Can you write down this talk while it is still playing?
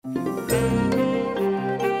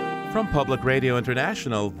Public Radio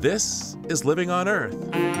International, this is Living on Earth.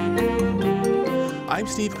 I'm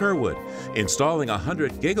Steve Curwood. Installing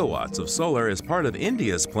 100 gigawatts of solar is part of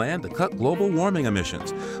India's plan to cut global warming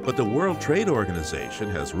emissions. But the World Trade Organization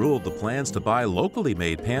has ruled the plans to buy locally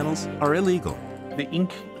made panels are illegal. The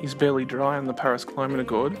ink is barely dry on the Paris Climate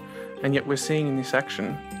Accord, and yet we're seeing in this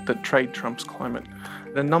action that trade trumps climate.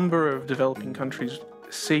 A number of developing countries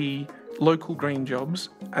see local green jobs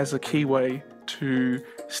as a key way to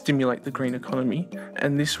stimulate the green economy,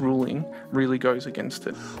 and this ruling really goes against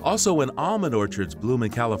it. Also, when almond orchards bloom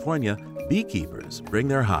in California, beekeepers bring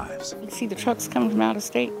their hives. You see the trucks coming from out of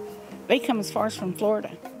state. They come as far as from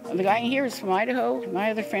Florida. The guy here is from Idaho.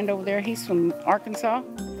 My other friend over there, he's from Arkansas.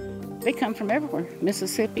 They come from everywhere.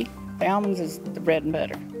 Mississippi. The almonds is the bread and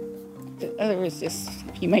butter. The other is just,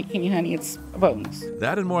 if you make any honey, it's a bonus.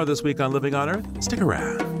 That and more this week on Living on Earth. Stick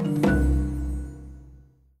around.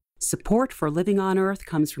 Support for Living on Earth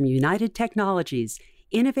comes from United Technologies,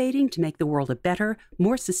 innovating to make the world a better,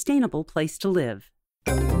 more sustainable place to live.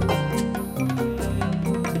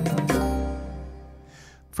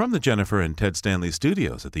 From the Jennifer and Ted Stanley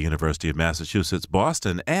studios at the University of Massachusetts,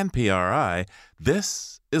 Boston, and PRI,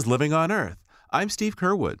 this is Living on Earth. I'm Steve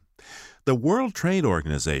Curwood. The World Trade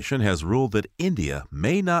Organization has ruled that India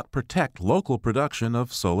may not protect local production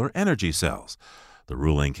of solar energy cells. The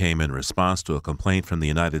ruling came in response to a complaint from the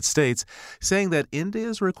United States saying that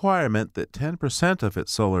India's requirement that 10% of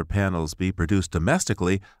its solar panels be produced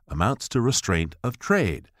domestically amounts to restraint of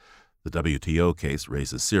trade. The WTO case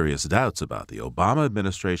raises serious doubts about the Obama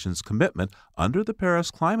administration's commitment under the Paris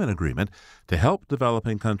Climate Agreement to help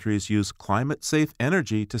developing countries use climate-safe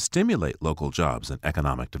energy to stimulate local jobs and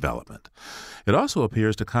economic development. It also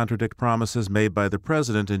appears to contradict promises made by the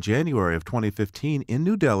president in January of 2015 in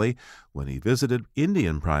New Delhi when he visited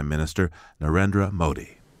Indian Prime Minister Narendra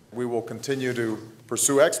Modi. We will continue to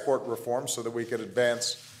pursue export reforms so that we can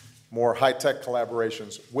advance more high-tech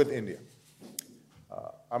collaborations with India.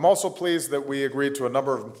 I'm also pleased that we agreed to a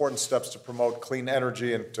number of important steps to promote clean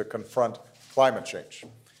energy and to confront climate change.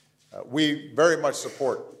 We very much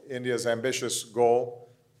support India's ambitious goal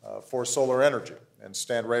for solar energy and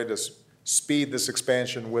stand ready to speed this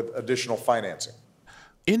expansion with additional financing.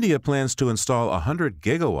 India plans to install 100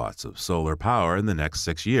 gigawatts of solar power in the next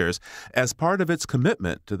 6 years as part of its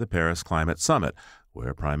commitment to the Paris Climate Summit,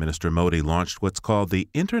 where Prime Minister Modi launched what's called the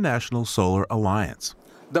International Solar Alliance.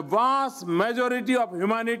 The vast majority of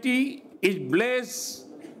humanity is blessed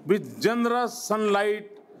with generous sunlight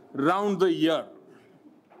round the year.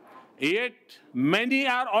 Yet, many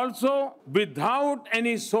are also without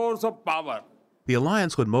any source of power. The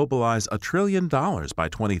alliance would mobilize $1 trillion by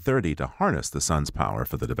 2030 to harness the sun's power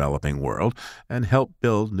for the developing world and help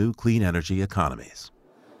build new clean energy economies.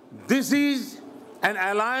 This is an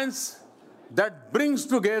alliance that brings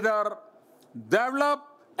together developed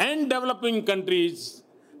and developing countries,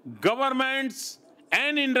 governments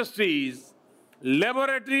and industries,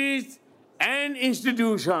 laboratories and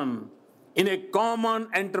institutions in a common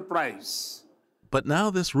enterprise. But now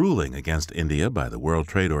this ruling against India by the World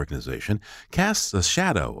Trade Organization casts a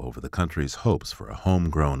shadow over the country's hopes for a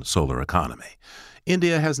homegrown solar economy.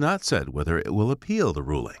 India has not said whether it will appeal the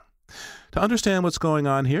ruling. To understand what's going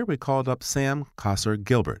on here, we called up Sam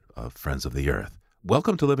Kosser-Gilbert of Friends of the Earth.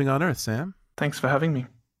 Welcome to Living on Earth, Sam. Thanks for having me.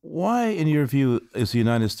 Why, in your view, is the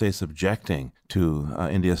United States objecting to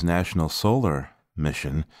India's national solar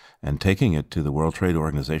mission and taking it to the World Trade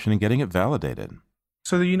Organization and getting it validated?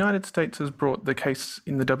 So the United States has brought the case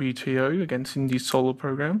in the WTO against India's solar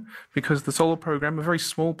program because the solar program, a very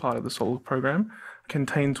small part of the solar program,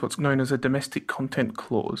 contains what's known as a domestic content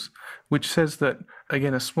clause, which says that,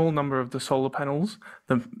 again, a small number of the solar panels,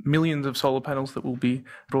 the millions of solar panels that will be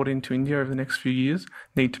brought into India over the next few years,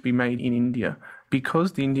 need to be made in India,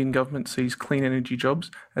 because the Indian government sees clean energy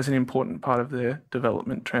jobs as an important part of their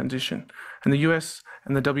development transition. And the US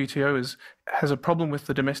and the WTO has a problem with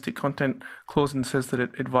the domestic content clause and says that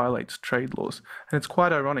it violates trade laws. And it's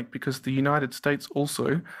quite ironic because the United States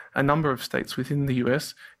also, a number of states within the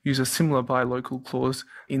US, use a similar buy local clause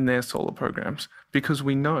in their solar programs because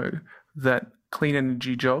we know that clean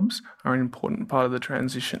energy jobs are an important part of the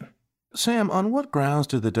transition. Sam, on what grounds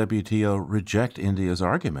did the WTO reject India's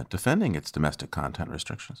argument defending its domestic content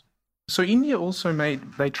restrictions? So India also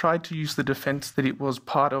they tried to use the defense that it was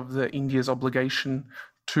part of India's obligation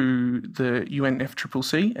to the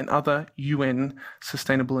UNFCCC and other UN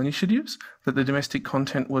sustainable initiatives, that the domestic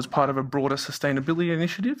content was part of a broader sustainability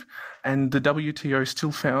initiative, and the WTO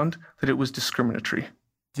still found that it was discriminatory.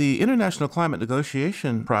 The international climate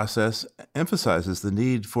negotiation process emphasizes the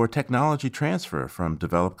need for technology transfer from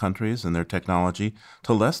developed countries and their technology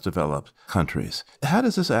to less developed countries. How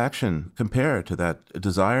does this action compare to that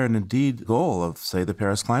desire and indeed goal of, say, the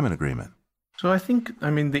Paris Climate Agreement? So I think,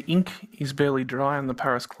 the ink is barely dry on the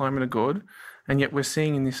Paris Climate Accord, and yet we're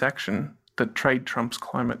seeing in this action that trade trumps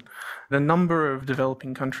climate. The number of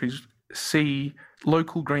developing countries see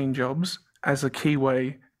local green jobs as a key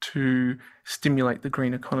way to stimulate the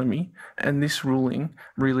green economy, and this ruling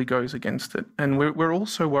really goes against it. And we're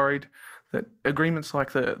also worried that agreements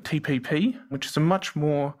like the TPP, which is a much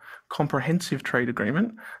more comprehensive trade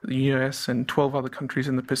agreement, the US and 12 other countries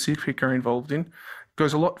in the Pacific are involved in,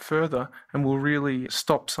 goes a lot further and will really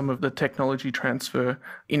stop some of the technology transfer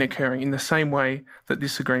in occurring in the same way that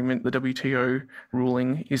this agreement, the WTO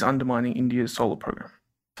ruling, is undermining India's solar program.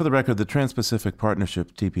 For the record, the Trans-Pacific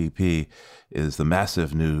Partnership, TPP, is the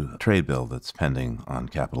massive new trade bill that's pending on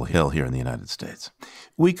Capitol Hill here in the United States.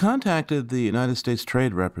 We contacted the United States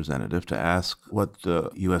Trade Representative to ask what the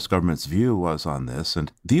U.S. government's view was on this,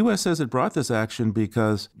 and the U.S. says it brought this action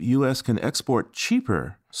because the U.S. can export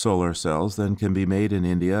cheaper solar cells than can be made in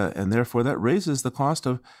India, and therefore that raises the cost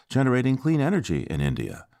of generating clean energy in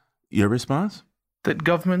India. Your response? That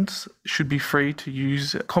governments should be free to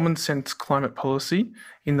use common sense climate policy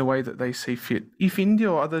in the way that they see fit. If India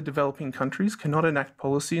or other developing countries cannot enact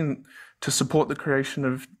policy to support the creation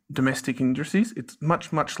of domestic industries, it's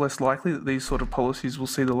much, much less likely that these sort of policies will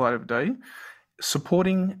see the light of day.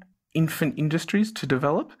 Supporting infant industries to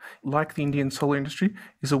develop, like the Indian solar industry,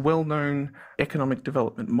 is a well-known economic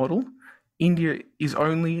development model. India is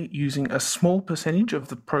only using a small percentage of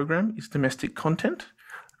the program is domestic content,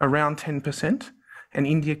 around 10%. And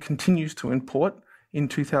India continues to import, in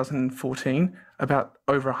 2014, about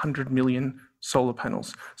over 100 million solar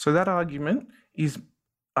panels. So that argument is,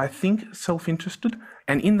 I think, self-interested.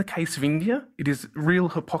 And in the case of India, it is real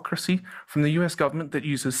hypocrisy from the US government that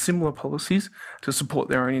uses similar policies to support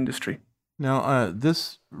their own industry. Now,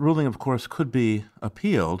 this ruling, of course, could be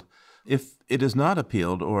appealed. If it is not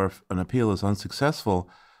appealed or if an appeal is unsuccessful,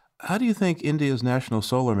 how do you think India's national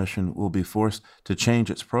solar mission will be forced to change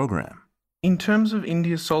its program? In terms of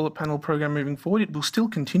India's solar panel program moving forward, it will still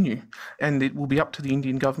continue, and it will be up to the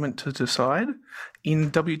Indian government to decide. In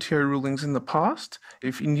WTO rulings in the past,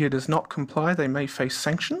 if India does not comply, they may face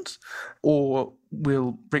sanctions or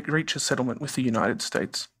will reach a settlement with the United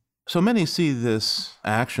States. So many see this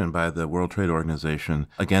action by the World Trade Organization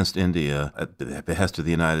against India at the behest of the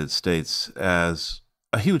United States as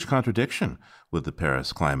a huge contradiction with the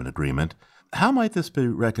Paris Climate Agreement. How might this be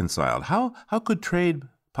reconciled? How could trade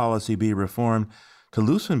policy be reformed to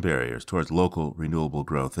loosen barriers towards local renewable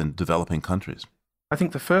growth in developing countries? I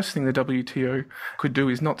think the first thing the WTO could do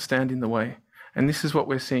is not stand in the way. And this is what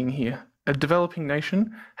we're seeing here. A developing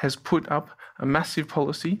nation has put up a massive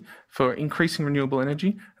policy for increasing renewable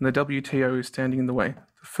energy, and the WTO is standing in the way.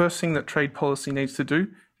 The first thing that trade policy needs to do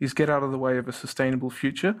is get out of the way of a sustainable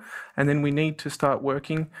future, and then we need to start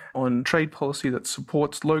working on trade policy that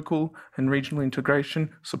supports local and regional integration,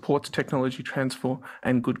 supports technology transfer,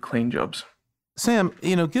 and good clean jobs. Sam,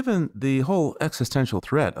 given the whole existential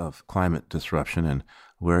threat of climate disruption and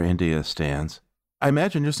where India stands, I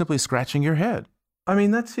imagine you're simply scratching your head.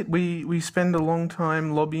 That's it. We spend a long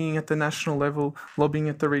time lobbying at the national level, lobbying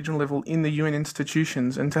at the regional level in the UN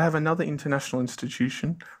institutions, and to have another international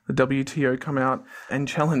institution, the WTO, come out and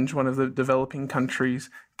challenge one of the developing countries'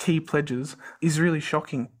 key pledges is really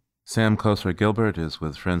shocking. Sam Koser-Gilbert is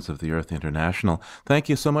with Friends of the Earth International. Thank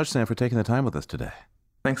you so much, Sam, for taking the time with us today.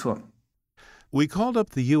 Thanks a lot. We called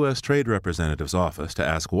up the U.S. Trade Representative's office to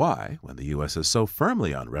ask why, when the U.S. is so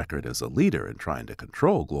firmly on record as a leader in trying to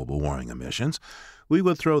control global warming emissions, we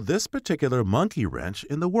would throw this particular monkey wrench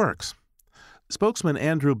in the works. Spokesman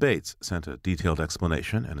Andrew Bates sent a detailed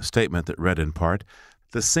explanation and a statement that read in part,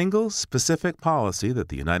 "The single specific policy that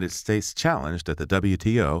the United States challenged at the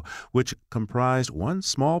WTO, which comprised one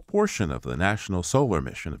small portion of the national solar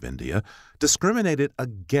mission of India, discriminated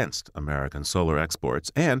against American solar exports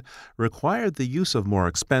and required the use of more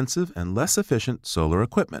expensive and less efficient solar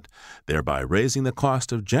equipment, thereby raising the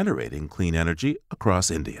cost of generating clean energy across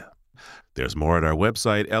India." There's more at our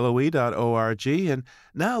website, loe.org. And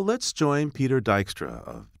now let's join Peter Dykstra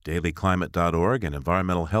of dailyclimate.org and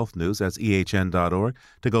environmental health news, that's ehn.org,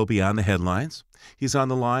 to go beyond the headlines. He's on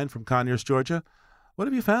the line from Conyers, Georgia. What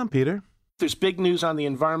have you found, Peter? There's big news on the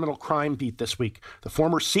environmental crime beat this week. The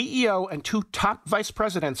former CEO and two top vice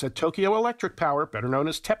presidents at Tokyo Electric Power, better known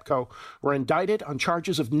as TEPCO, were indicted on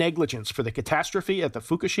charges of negligence for the catastrophe at the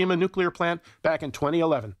Fukushima nuclear plant back in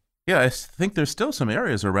 2011. Yeah, I think there's still some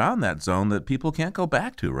areas around that zone that people can't go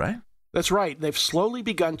back to, right? That's right. They've slowly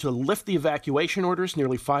begun to lift the evacuation orders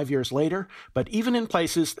nearly 5 years later, but even in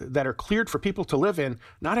places that are cleared for people to live in,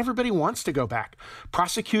 not everybody wants to go back.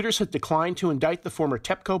 Prosecutors had declined to indict the former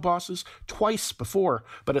TEPCO bosses twice before,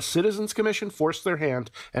 but a citizens commission forced their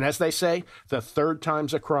hand, and as they say, the third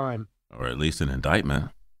time's a crime. Or at least an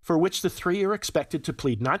indictment. For which the three are expected to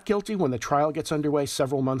plead not guilty when the trial gets underway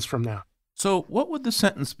several months from now. So what would the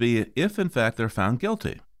sentence be if, in fact, they're found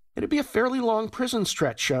guilty? It'd be a fairly long prison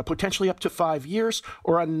stretch, potentially up to 5 years,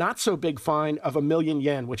 or a not-so-big fine of $1,000,000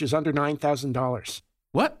 yen, which is under $9,000.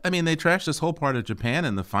 What? I mean, they trashed this whole part of Japan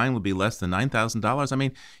and the fine would be less than $9,000? I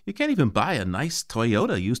mean, you can't even buy a nice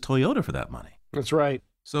used Toyota for that money. That's right.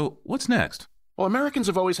 So what's next? Well, Americans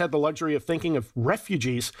have always had the luxury of thinking of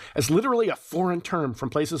refugees as literally a foreign term from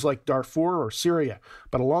places like Darfur or Syria.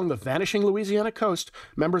 But along the vanishing Louisiana coast,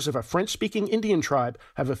 members of a French-speaking Indian tribe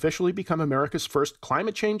have officially become America's first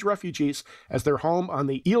climate change refugees as their home on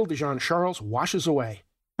the Ile de Jean-Charles washes away.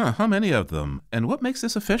 How many of them? And what makes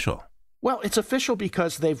this official? Well, it's official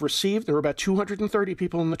because they've received, there are about 230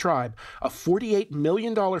 people in the tribe, a $48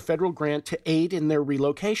 million federal grant to aid in their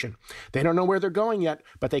relocation. They don't know where they're going yet,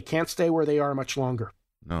 but they can't stay where they are much longer.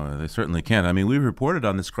 No, they certainly can't. I mean, we reported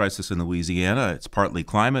on this crisis in Louisiana. It's partly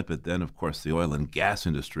climate, but then, of course, the oil and gas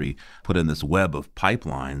industry put in this web of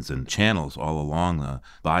pipelines and channels all along the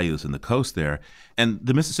bayous and the coast there. And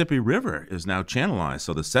the Mississippi River is now channelized,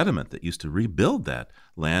 so the sediment that used to rebuild that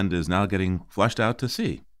land is now getting flushed out to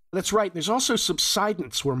sea. That's right. There's also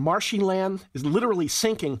subsidence, where marshy land is literally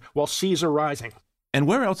sinking while seas are rising. And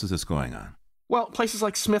where else is this going on? Well, places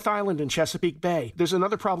like Smith Island and Chesapeake Bay. There's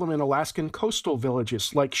another problem in Alaskan coastal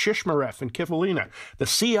villages like Shishmaref and Kivalina. The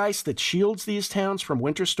sea ice that shields these towns from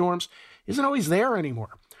winter storms isn't always there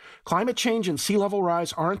anymore. Climate change and sea level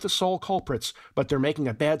rise aren't the sole culprits, but they're making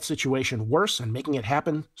a bad situation worse and making it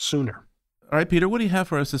happen sooner. All right, Peter, what do you have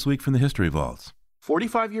for us this week from the History Vaults?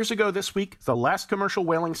 45 years ago this week, the last commercial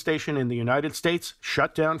whaling station in the United States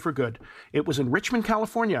shut down for good. It was in Richmond,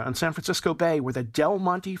 California, on San Francisco Bay, where the Del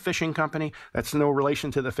Monte Fishing Company, that's no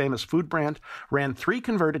relation to the famous food brand, ran 3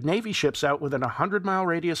 converted Navy ships out within a 100-mile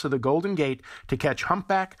radius of the Golden Gate to catch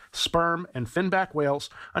humpback, sperm, and finback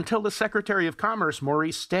whales until the Secretary of Commerce,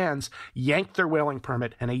 Maurice Stans, yanked their whaling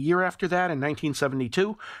permit. And a year after that, in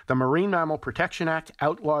 1972, the Marine Mammal Protection Act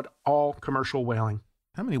outlawed all commercial whaling.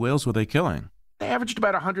 How many whales were they killing? They averaged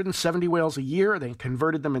about 170 whales a year. They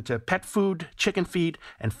converted them into pet food, chicken feed,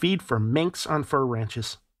 and feed for minks on fur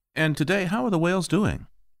ranches. And today, how are the whales doing?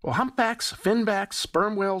 Well, humpbacks, finbacks,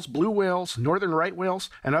 sperm whales, blue whales, northern right whales,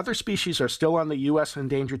 and other species are still on the U.S.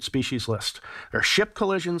 endangered species list. There are ship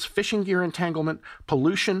collisions, fishing gear entanglement,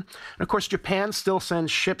 pollution, and of course Japan still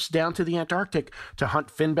sends ships down to the Antarctic to hunt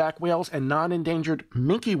finback whales and non-endangered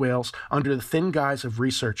minke whales under the thin guise of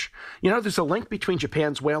research. You know, there's a link between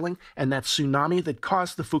Japan's whaling and that tsunami that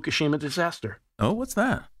caused the Fukushima disaster. Oh, what's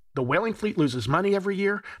that? The whaling fleet loses money every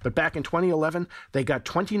year, but back in 2011, they got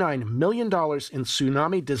 $29 million in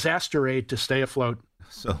tsunami disaster aid to stay afloat.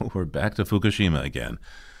 So we're back to Fukushima again.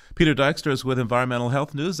 Peter Dykstra is with Environmental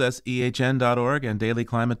Health News. That's ehn.org and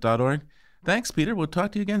dailyclimate.org. Thanks, Peter. We'll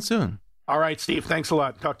talk to you again soon. All right, Steve. Thanks a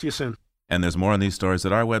lot. Talk to you soon. And there's more on these stories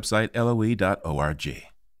at our website, loe.org.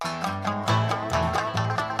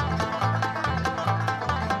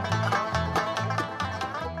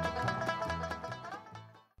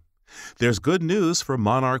 There's good news for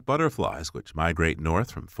monarch butterflies, which migrate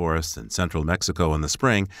north from forests in central Mexico in the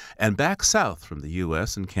spring and back south from the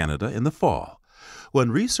U.S. and Canada in the fall.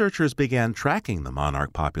 When researchers began tracking the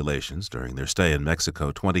monarch populations during their stay in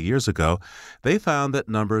Mexico 20 years ago, they found that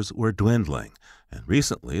numbers were dwindling. And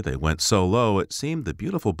recently they went so low it seemed the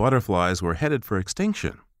beautiful butterflies were headed for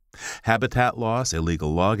extinction. Habitat loss,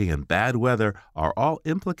 illegal logging, and bad weather are all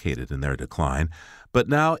implicated in their decline, but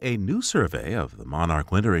now a new survey of the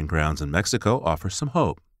monarch wintering grounds in Mexico offers some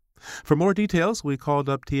hope. For more details, we called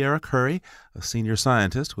up Tiara Curry, a senior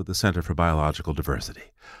scientist with the Center for Biological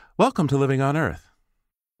Diversity. Welcome to Living on Earth.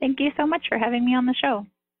 Thank you so much for having me on the show.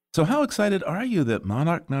 So how excited are you that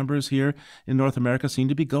monarch numbers here in North America seem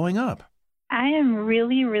to be going up? I am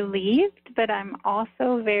really relieved, but I'm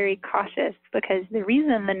also very cautious because the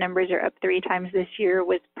reason the numbers are up 3 times this year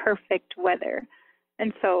was perfect weather.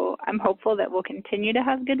 And so I'm hopeful that we'll continue to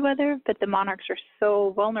have good weather, but the monarchs are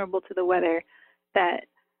so vulnerable to the weather that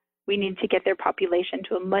we need to get their population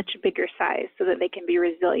to a much bigger size so that they can be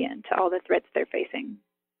resilient to all the threats they're facing.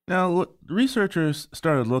 Now, researchers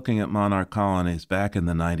started looking at monarch colonies back in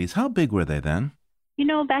the 90s. How big were they then? You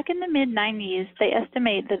know, back in the mid-90s, they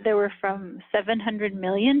estimate that there were from 700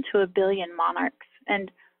 million to 1 billion monarchs. And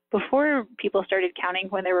before people started counting,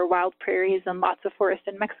 when there were wild prairies and lots of forest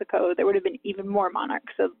in Mexico, there would have been even more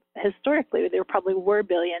monarchs. So historically, there probably were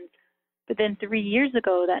billions. But then 3 years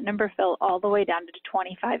ago, that number fell all the way down to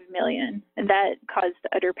 25 million. And that caused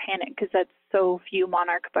utter panic because that's so few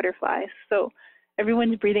monarch butterflies. So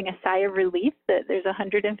everyone's breathing a sigh of relief that there's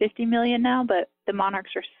 150 million now, but the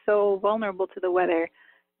monarchs are so vulnerable to the weather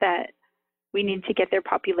that we need to get their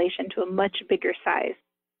population to a much bigger size.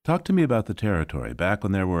 Talk to me about the territory. Back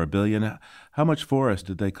when there were a billion, how much forest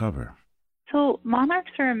did they cover? So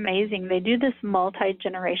monarchs are amazing. They do this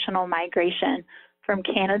multi-generational migration from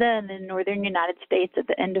Canada and the northern United States at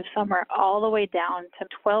the end of summer all the way down to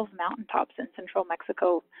 12 mountaintops in central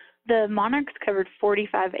Mexico. The monarchs covered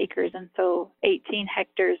 45 acres and so 18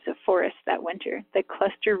 hectares of forest that winter. They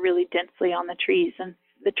cluster really densely on the trees, and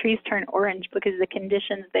the trees turn orange because the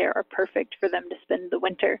conditions there are perfect for them to spend the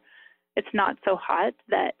winter. It's not so hot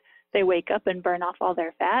that they wake up and burn off all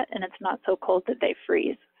their fat, and it's not so cold that they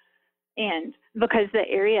freeze. And because the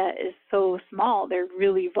area is so small, they're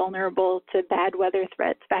really vulnerable to bad weather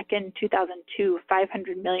threats. Back in 2002,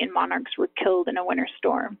 500 million monarchs were killed in a winter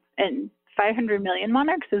storm. And 500 million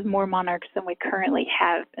monarchs is more monarchs than we currently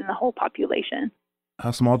have in the whole population.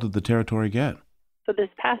 How small did the territory get? So this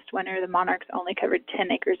past winter, the monarchs only covered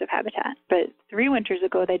 10 acres of habitat. But 3 winters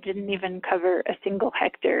ago, they didn't even cover a single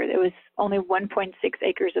hectare. There was only 1.6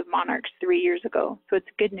 acres of monarchs 3 years ago. So it's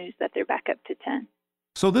good news that they're back up to 10.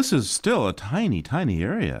 So this is still a tiny, tiny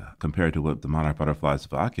area compared to what the monarch butterflies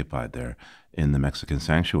have occupied there in the Mexican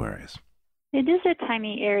sanctuaries. It is a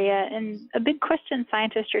tiny area, and a big question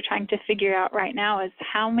scientists are trying to figure out right now is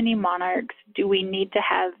how many monarchs do we need to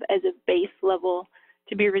have as a base level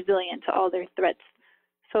to be resilient to all their threats.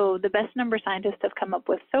 So the best number scientists have come up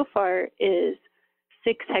with so far is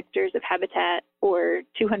 6 hectares of habitat or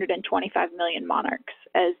 225 million monarchs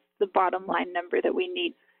as the bottom line number that we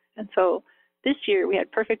need. And so this year we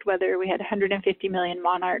had perfect weather. We had 150 million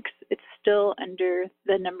monarchs. It's still under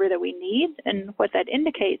the number that we need. And what that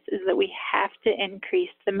indicates is that we have to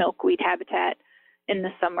increase the milkweed habitat in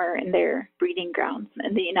the summer in their breeding grounds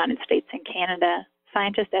in the United States and Canada.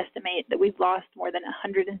 Scientists estimate that we've lost more than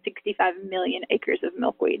 165 million acres of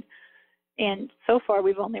milkweed. And so far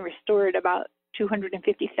we've only restored about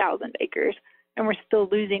 250,000 acres. And we're still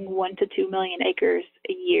losing 1 to 2 million acres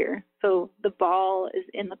a year. So the ball is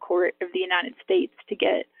in the court of the United States to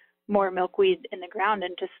get more milkweed in the ground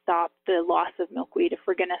and to stop the loss of milkweed if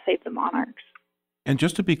we're going to save the monarchs. And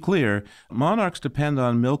just to be clear, monarchs depend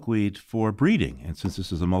on milkweed for breeding. And since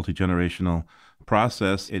this is a multi-generational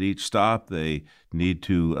process, at each stop they need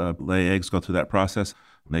to lay eggs, go through that process.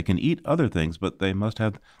 They can eat other things, but they must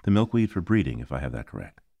have the milkweed for breeding, if I have that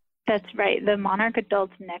correct. That's right. The monarch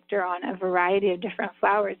adults nectar on a variety of different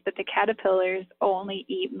flowers, but the caterpillars only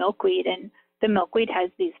eat milkweed, and the milkweed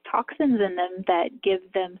has these toxins in them that give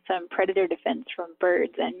them some predator defense from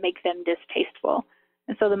birds and make them distasteful.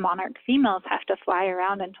 And so the monarch females have to fly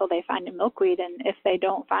around until they find a milkweed, and if they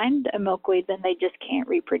don't find a milkweed, then they just can't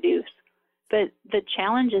reproduce. But the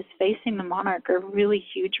challenges facing the monarch are really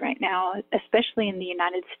huge right now, especially in the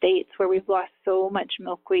United States, where we've lost so much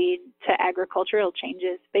milkweed to agricultural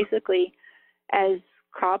changes. Basically, as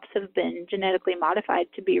crops have been genetically modified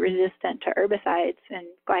to be resistant to herbicides, and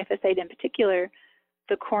glyphosate in particular,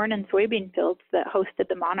 the corn and soybean fields that hosted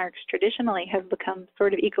the monarchs traditionally have become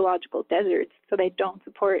sort of ecological deserts, so they don't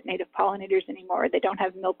support native pollinators anymore. They don't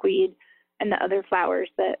have milkweed and the other flowers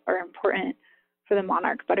that are important for the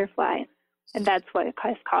monarch butterfly. And that's what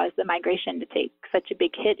has caused the migration to take such a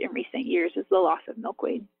big hit in recent years, is the loss of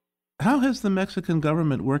milkweed. How has the Mexican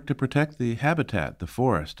government worked to protect the habitat, the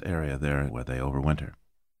forest area there where they overwinter?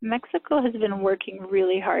 Mexico has been working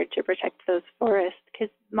really hard to protect those forests because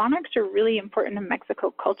monarchs are really important in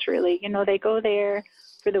Mexico culturally. You know, they go there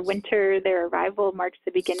for the winter. Their arrival marks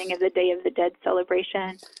the beginning of the Day of the Dead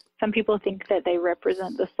celebration. Some people think that they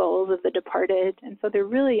represent the souls of the departed, and so they're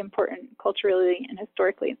really important culturally and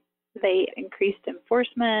historically. They increased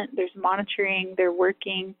enforcement, there's monitoring, they're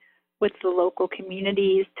working with the local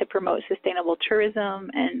communities to promote sustainable tourism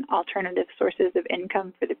and alternative sources of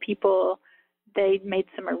income for the people. They made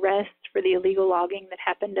some arrests for the illegal logging that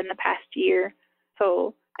happened in the past year.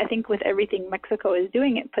 So I think with everything Mexico is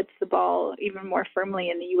doing, it puts the ball even more firmly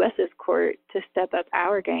in the U.S.'s court to step up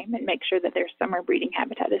our game and make sure that their summer breeding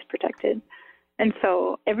habitat is protected. And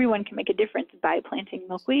so everyone can make a difference by planting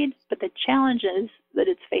milkweed, but the challenges that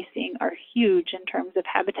it's facing are huge in terms of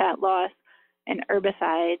habitat loss and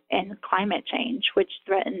herbicide and climate change, which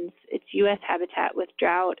threatens its U.S. habitat with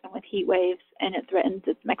drought and with heat waves, and it threatens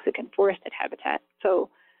its Mexican forested habitat. So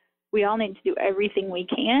we all need to do everything we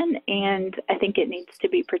can, and I think it needs to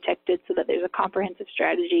be protected so that there's a comprehensive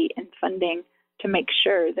strategy and funding to make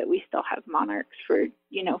sure that we still have monarchs for,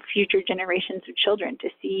 future generations of children to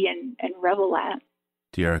see and revel at.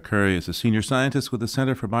 Tiara Curry is a senior scientist with the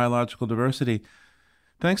Center for Biological Diversity.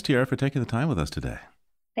 Thanks, Tiara, for taking the time with us today.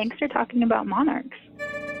 Thanks for talking about monarchs.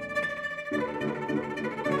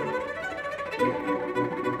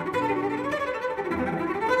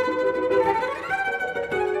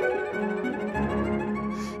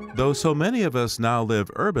 Though so many of us now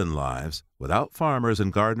live urban lives, without farmers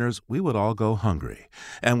and gardeners, we would all go hungry.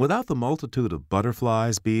 And without the multitude of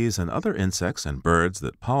butterflies, bees, and other insects and birds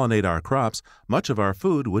that pollinate our crops, much of our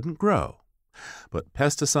food wouldn't grow. But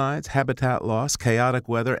pesticides, habitat loss, chaotic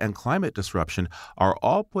weather, and climate disruption are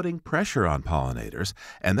all putting pressure on pollinators,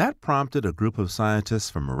 and that prompted a group of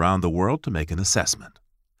scientists from around the world to make an assessment.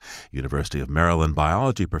 University of Maryland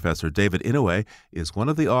biology professor David Inouye is one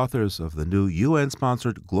of the authors of the new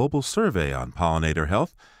UN-sponsored Global Survey on Pollinator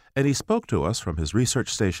Health, and he spoke to us from his research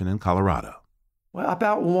station in Colorado. Well,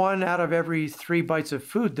 about 1 out of every 3 bites of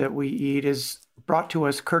food that we eat is brought to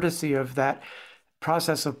us courtesy of that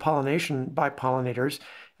process of pollination by pollinators.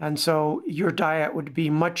 And so your diet would be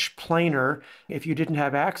much plainer if you didn't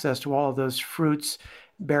have access to all of those fruits,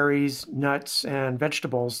 berries, nuts, and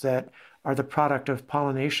vegetables that are the product of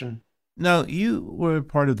pollination. Now, you were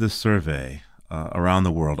part of this survey around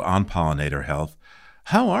the world on pollinator health.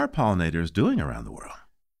 How are pollinators doing around the world?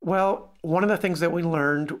 Well, one of the things that we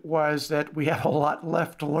learned was that we have a lot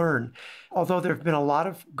left to learn. Although there have been a lot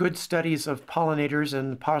of good studies of pollinators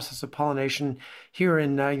and the process of pollination here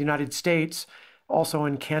in the United States, also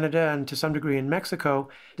in Canada and to some degree in Mexico,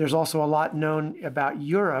 there's also a lot known about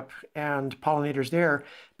Europe and pollinators there.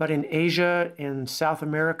 But in Asia, in South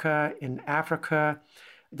America, in Africa,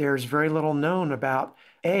 there's very little known about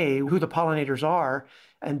A, who the pollinators are,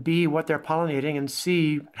 and B, what they're pollinating, and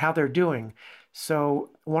C, how they're doing. So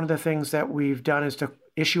one of the things that we've done is to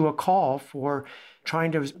issue a call for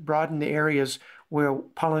trying to broaden the areas where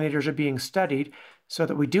pollinators are being studied so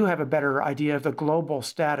that we do have a better idea of the global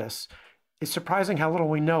status. It's surprising how little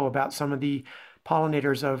we know about some of the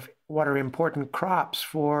pollinators of what are important crops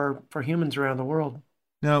for humans around the world.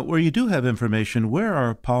 Now, where you do have information, where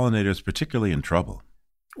are pollinators particularly in trouble?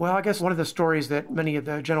 Well, I guess one of the stories that many of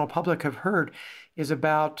the general public have heard is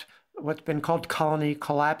about what's been called colony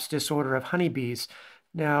collapse disorder of honeybees.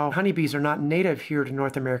 Now, honeybees are not native here to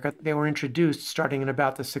North America. They were introduced starting in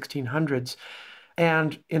about the 1600s,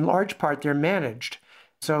 and in large part, they're managed.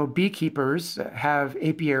 So beekeepers have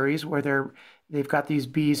apiaries where they've got these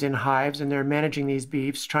bees in hives and they're managing these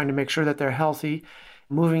bees, trying to make sure that they're healthy,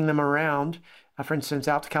 moving them around. For instance,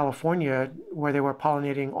 out to California, where they were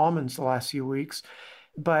pollinating almonds the last few weeks.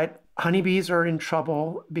 But honeybees are in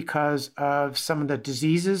trouble because of some of the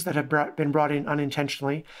diseases that have been brought in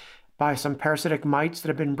unintentionally, by some parasitic mites that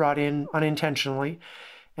have been brought in unintentionally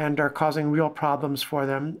and are causing real problems for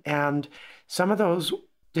them. And some of those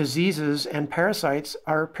diseases and parasites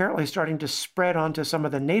are apparently starting to spread onto some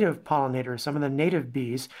of the native pollinators, some of the native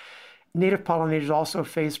bees. Native pollinators also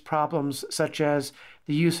face problems such as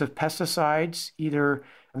the use of pesticides, either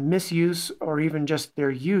misuse or even just their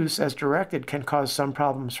use as directed can cause some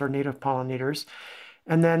problems for native pollinators.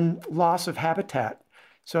 And then loss of habitat.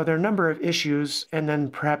 So there are a number of issues, and then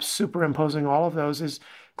perhaps superimposing all of those is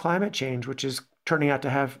climate change, which is turning out to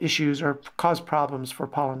have issues or cause problems for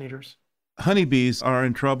pollinators. Honeybees are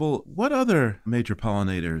in trouble. What other major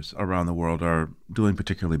pollinators around the world are doing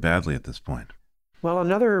particularly badly at this point? Well,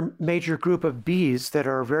 another major group of bees that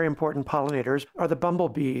are very important pollinators are the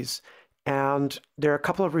bumblebees. And there are a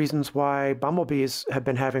couple of reasons why bumblebees have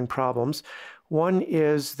been having problems. One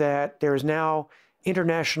is that there is now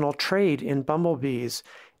international trade in bumblebees.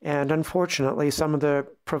 And unfortunately, some of the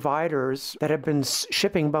providers that have been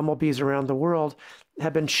shipping bumblebees around the world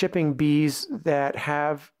have been shipping bees that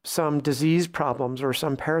have some disease problems or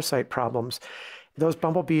some parasite problems. Those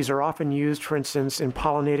bumblebees are often used, for instance, in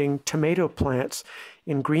pollinating tomato plants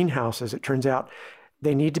in greenhouses. It turns out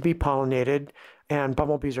they need to be pollinated, and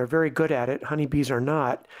bumblebees are very good at it. Honeybees are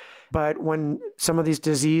not. But when some of these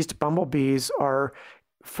diseased bumblebees are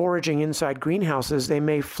foraging inside greenhouses, they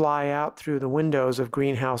may fly out through the windows of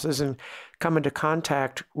greenhouses and come into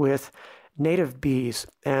contact with native bees.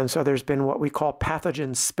 And so there's been what we call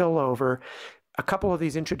pathogen spillover. A couple of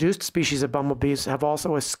these introduced species of bumblebees have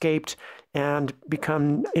also escaped and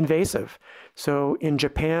become invasive. So in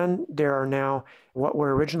Japan, there are now what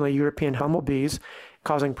were originally European bumblebees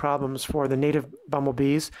causing problems for the native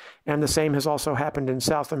bumblebees. And the same has also happened in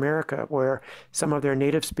South America, where some of their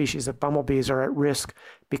native species of bumblebees are at risk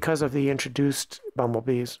because of the introduced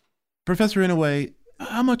bumblebees. Professor Inouye,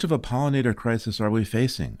 How much of a pollinator crisis are we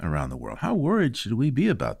facing around the world? How worried should we be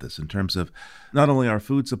about this in terms of not only our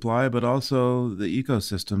food supply, but also the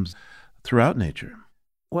ecosystems throughout nature?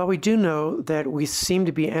 Well, we do know that we seem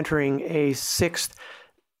to be entering a sixth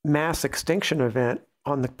mass extinction event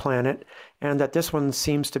on the planet, and that this one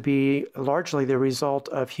seems to be largely the result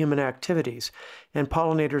of human activities. And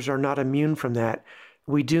pollinators are not immune from that.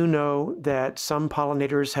 We do know that some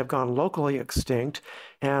pollinators have gone locally extinct,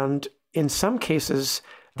 and in some cases,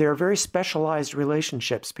 there are very specialized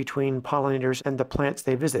relationships between pollinators and the plants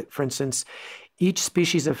they visit. For instance, each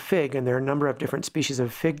species of fig, and there are a number of different species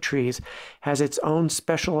of fig trees, has its own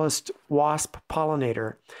specialist wasp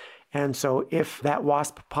pollinator. And so if that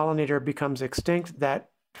wasp pollinator becomes extinct, that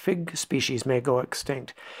fig species may go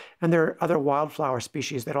extinct. And there are other wildflower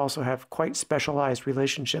species that also have quite specialized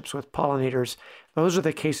relationships with pollinators. Those are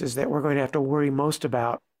the cases that we're going to have to worry most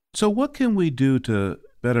about. So what can we do to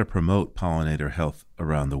better promote pollinator health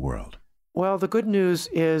around the world? Well, the good news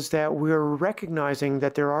is that we're recognizing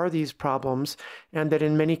that there are these problems and that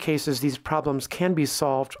in many cases these problems can be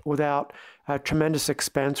solved without tremendous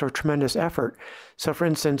expense or tremendous effort. So, for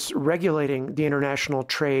instance, regulating the international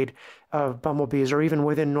trade of bumblebees, or even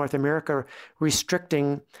within North America,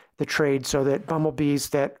 restricting the trade so that bumblebees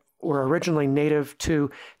that were originally native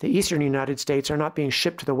to the eastern United States are not being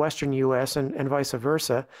shipped to the western U.S. and vice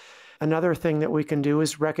versa. Another thing that we can do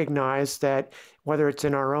is recognize that whether it's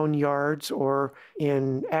in our own yards or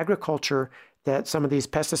in agriculture, that some of these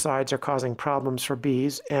pesticides are causing problems for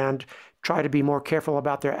bees, and try to be more careful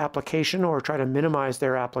about their application or try to minimize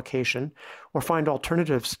their application or find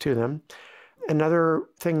alternatives to them. Another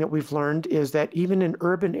thing that we've learned is that even in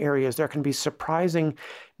urban areas, there can be surprising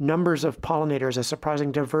numbers of pollinators. A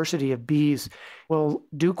surprising diversity of bees will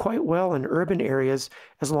do quite well in urban areas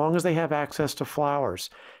as long as they have access to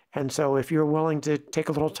flowers. And so if you're willing to take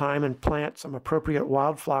a little time and plant some appropriate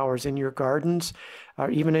wildflowers in your gardens,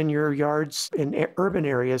 or even in your yards in urban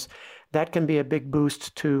areas, that can be a big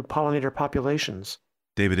boost to pollinator populations.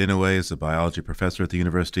 David Inouye is a biology professor at the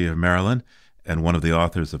University of Maryland and one of the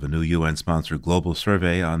authors of a new UN-sponsored global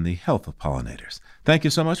survey on the health of pollinators. Thank you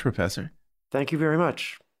so much, Professor. Thank you very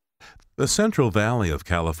much. The Central Valley of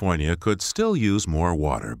California could still use more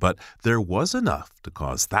water, but there was enough to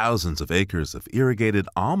cause thousands of acres of irrigated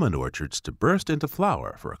almond orchards to burst into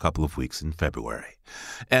flower for a couple of weeks in February.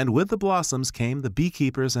 And with the blossoms came the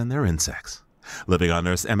beekeepers and their insects. Living on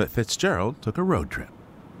Earth's Emmett Fitzgerald took a road trip.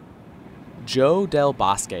 Joe Del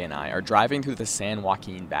Bosque and I are driving through the San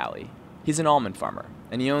Joaquin Valley. He's an almond farmer,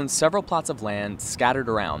 and he owns several plots of land scattered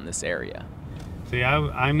around this area. See,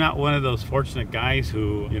 I'm not one of those fortunate guys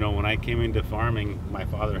who, when I came into farming, my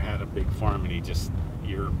father had a big farm and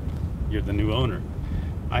you're the new owner.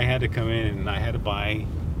 I had to come in and I had to buy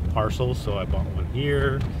parcels, so I bought one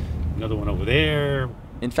here, another one over there.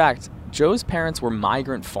 In fact, Joe's parents were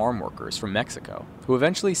migrant farm workers from Mexico who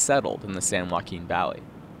eventually settled in the San Joaquin Valley.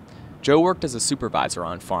 Joe worked as a supervisor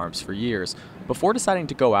on farms for years before deciding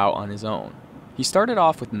to go out on his own. He started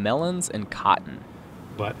off with melons and cotton.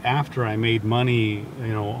 But after I made money,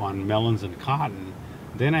 on melons and cotton,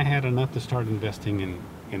 then I had enough to start investing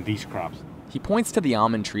in these crops. He points to the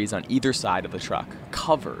almond trees on either side of the truck,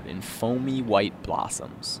 covered in foamy white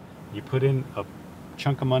blossoms. You put in a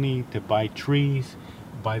chunk of money to buy trees,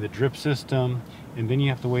 buy the drip system, and then you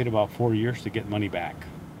have to wait about 4 years to get money back.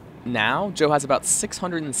 Now, Joe has about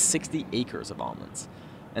 660 acres of almonds.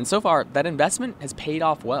 And so far, that investment has paid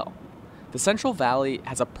off well. The Central Valley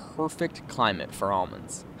has a perfect climate for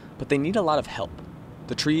almonds, but they need a lot of help.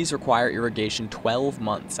 The trees require irrigation 12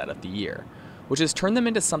 months out of the year, which has turned them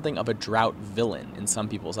into something of a drought villain in some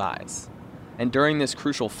people's eyes. And during this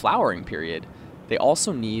crucial flowering period, they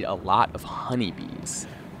also need a lot of honeybees.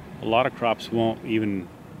 A lot of crops won't even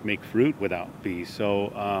make fruit without bees,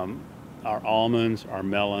 so our almonds, our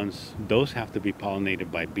melons, those have to be pollinated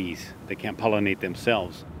by bees. They can't pollinate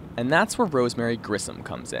themselves. And that's where Rosemary Grissom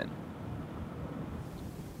comes in.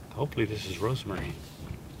 Hopefully this is rosemary.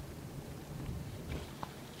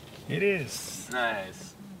 It is.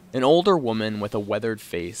 Nice. An older woman with a weathered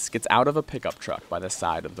face gets out of a pickup truck by the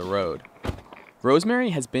side of the road. Rosemary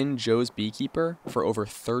has been Joe's beekeeper for over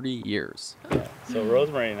 30 years. So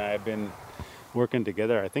Rosemary and I have been working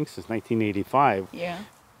together, I think, since 1985. Yeah.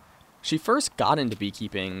 She first got into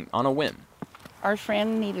beekeeping on a whim. Our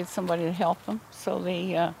friend needed somebody to help them, so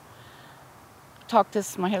they talked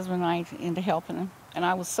us, my husband and I, into helping them. And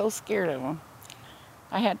I was so scared of them.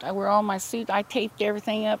 I wear all my suit. I taped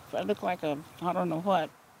everything up. I looked like I don't know what.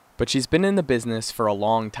 But she's been in the business for a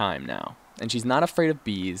long time now, and she's not afraid of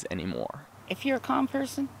bees anymore. If you're a calm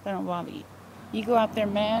person, they don't bother you. You go out there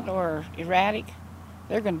mad or erratic,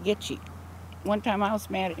 they're going to get you. One time I was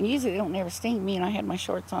mad, and usually they don't never sting me, and I had my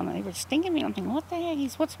shorts on, and they were stinging me, and I'm thinking, what the heck?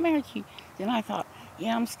 What's the matter with you? Then I thought,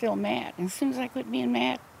 yeah, I'm still mad. And as soon as I quit being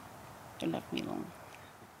mad, they left me alone.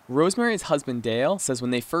 Rosemary's husband, Dale, says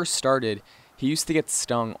when they first started, he used to get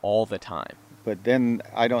stung all the time. But then,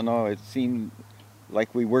 I don't know, it seemed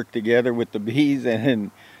like we worked together with the bees,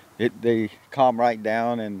 and they calm right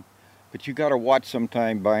down. But you got to watch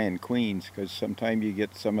sometime buying queens, because sometimes you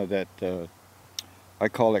get some of that, I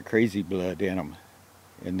call it crazy blood in them.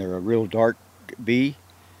 And they're a real dark bee,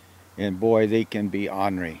 and boy, they can be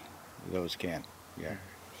ornery. Those can, yeah.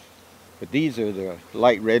 But these are the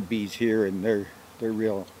light red bees here, and they're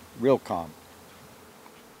real calm.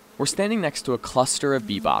 We're standing next to a cluster of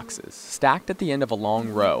bee boxes, stacked at the end of a long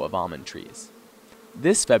row of almond trees.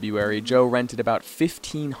 This February, Joe rented about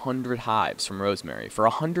 1,500 hives from Rosemary for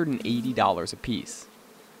 $180 apiece.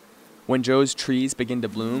 When Joe's trees begin to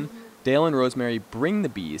bloom, Dale and Rosemary bring the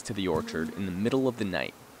bees to the orchard in the middle of the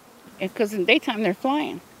night. Because in the daytime, they're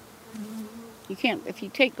flying. You can't, if you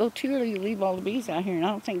go too early, you leave all the bees out here, and I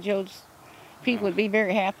don't think Joe's people would be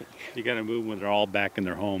very happy. You got to move when they're all back in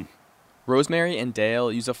their home. Rosemary and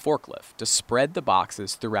Dale use a forklift to spread the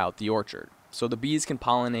boxes throughout the orchard so the bees can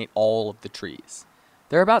pollinate all of the trees.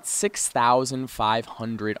 There are about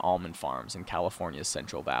 6,500 almond farms in California's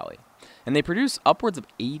Central Valley, and they produce upwards of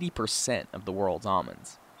 80% of the world's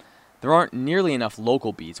almonds. There aren't nearly enough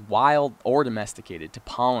local bees, wild or domesticated, to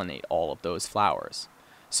pollinate all of those flowers.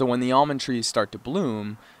 So when the almond trees start to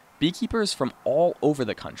bloom, beekeepers from all over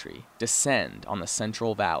the country descend on the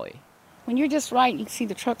Central Valley. When you're just right, you can see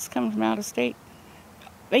the trucks coming from out of state.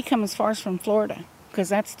 They come as far as from Florida, because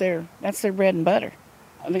that's their bread and butter.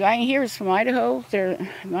 The guy here is from Idaho.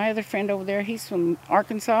 My other friend over there, he's from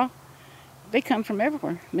Arkansas. They come from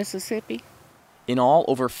everywhere, Mississippi. In all,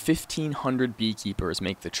 over 1,500 beekeepers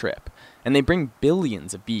make the trip, and they bring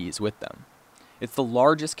billions of bees with them. It's the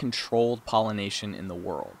largest controlled pollination in the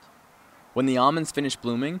world. When the almonds finish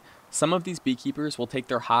blooming, some of these beekeepers will take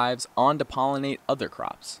their hives on to pollinate other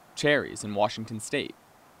crops: cherries in Washington State,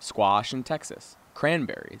 squash in Texas,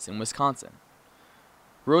 cranberries in Wisconsin.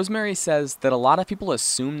 Rosemary says that a lot of people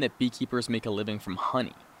assume that beekeepers make a living from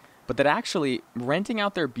honey, but that actually renting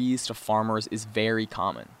out their bees to farmers is very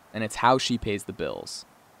common, and it's how she pays the bills.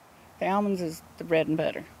 The almonds is the bread and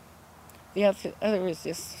butter. The other is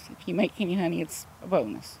just, if you make any honey, it's a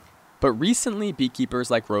bonus. But recently,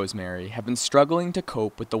 beekeepers like Rosemary have been struggling to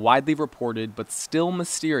cope with the widely reported but still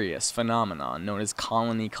mysterious phenomenon known as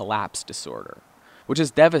colony collapse disorder, which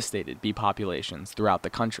has devastated bee populations throughout the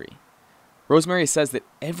country. Rosemary says that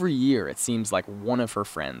every year it seems like one of her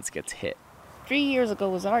friends gets hit. 3 years ago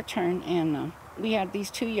was our turn, and we had these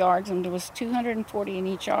 2 yards, and there was 240 in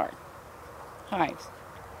each yard, hives.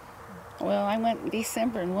 Well, I went in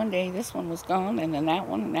December, and one day this one was gone, and then that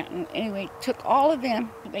one, and that one. Anyway, took all of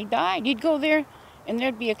them. They died. You'd go there, and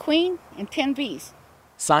there'd be a queen and 10 bees.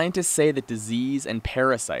 Scientists say that disease and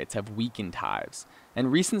parasites have weakened hives,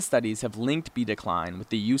 and recent studies have linked bee decline with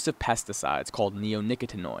the use of pesticides called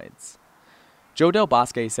neonicotinoids. Joe Del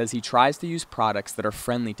Bosque says he tries to use products that are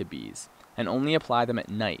friendly to bees and only apply them at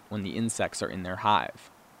night when the insects are in their hive.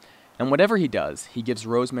 And whatever he does, he gives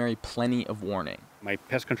Rosemary plenty of warning. My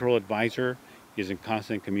pest control advisor is in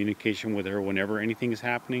constant communication with her whenever anything is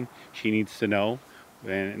happening. She needs to know,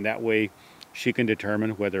 and that way she can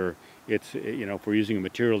determine whether it's, if we're using a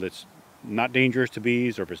material that's not dangerous to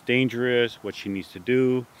bees, or if it's dangerous, what she needs to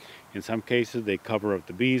do. In some cases, they cover up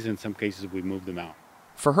the bees. In some cases, we move them out.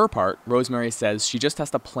 For her part, Rosemary says she just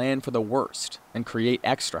has to plan for the worst and create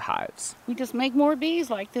extra hives. We just make more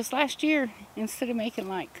bees like this last year. Instead of making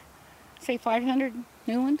say 500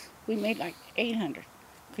 new ones, we made 800,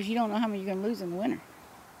 because you don't know how many you're going to lose in the winter.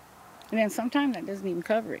 And then sometimes that doesn't even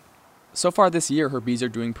cover it. So far this year, her bees are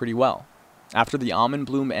doing pretty well. After the almond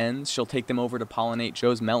bloom ends, she'll take them over to pollinate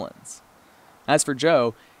Joe's melons. As for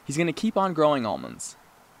Joe, he's going to keep on growing almonds.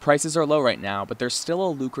 Prices are low right now, but they're still a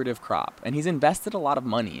lucrative crop, and he's invested a lot of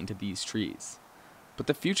money into these trees. But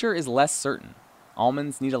the future is less certain.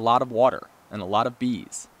 Almonds need a lot of water and a lot of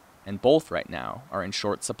bees, and both right now are in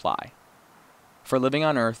short supply. For Living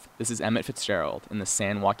on Earth, this is Emmett Fitzgerald in the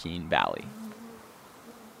San Joaquin Valley.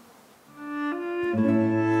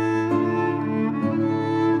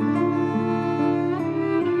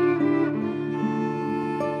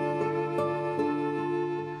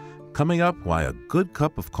 Coming up, why a good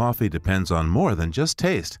cup of coffee depends on more than just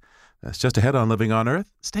taste. That's just ahead on Living on Earth.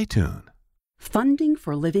 Stay tuned. Funding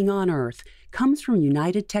for Living on Earth comes from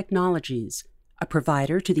United Technologies, a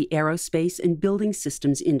provider to the aerospace and building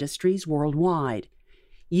systems industries worldwide.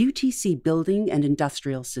 UTC Building and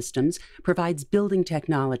Industrial Systems provides building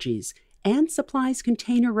technologies, and supplies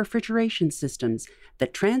container refrigeration systems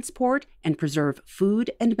that transport and preserve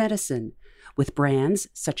food and medicine, with brands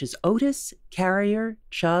such as Otis, Carrier,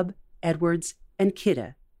 Chubb, Edwards, and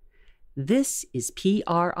Kidde. This is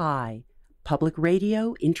PRI, Public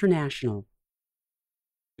Radio International.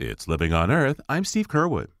 It's Living on Earth. I'm Steve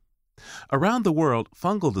Curwood. Around the world,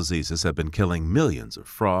 fungal diseases have been killing millions of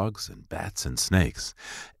frogs and bats and snakes.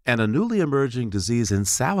 And a newly emerging disease in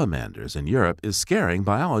salamanders in Europe is scaring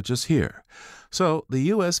biologists here. So the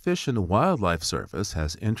U.S. Fish and Wildlife Service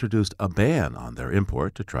has introduced a ban on their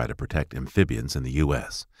import to try to protect amphibians in the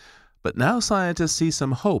U.S. But now scientists see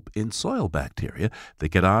some hope in soil bacteria that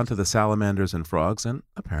get onto the salamanders and frogs and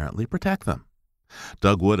apparently protect them.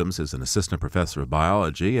 Doug Woodhams is an assistant professor of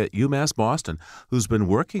biology at UMass Boston who's been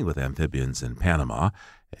working with amphibians in Panama,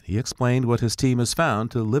 and he explained what his team has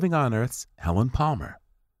found to Living on Earth's Helen Palmer.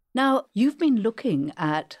 Now, you've been looking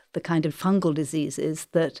at the kind of fungal diseases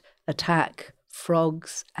that attack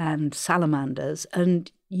frogs and salamanders,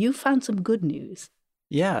 and you found some good news.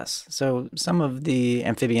 Yes. So some of the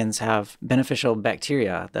amphibians have beneficial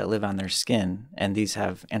bacteria that live on their skin, and these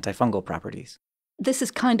have antifungal properties. This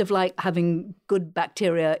is kind of like having good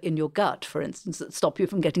bacteria in your gut, for instance, that stop you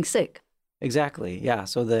from getting sick. Exactly, yeah.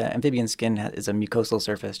 So the amphibian skin is a mucosal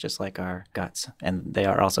surface just like our guts, and they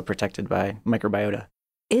are also protected by microbiota.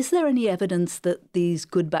 Is there any evidence that these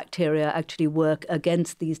good bacteria actually work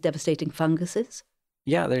against these devastating funguses?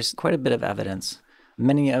 Yeah, there's quite a bit of evidence.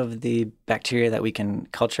 Many of the bacteria that we can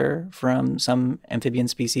culture from some amphibian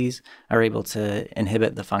species are able to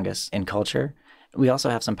inhibit the fungus in culture. We also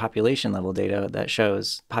have some population-level data that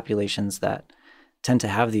shows populations that tend to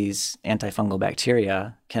have these antifungal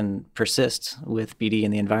bacteria can persist with BD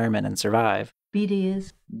in the environment and survive. BD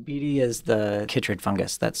is? BD is the chytrid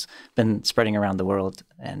fungus that's been spreading around the world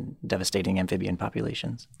and devastating amphibian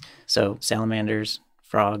populations. So salamanders,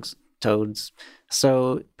 frogs, toads.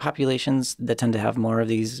 So populations that tend to have more of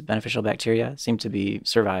these beneficial bacteria seem to be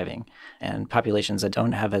surviving. And populations that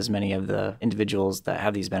don't have as many of the individuals that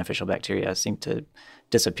have these beneficial bacteria seem to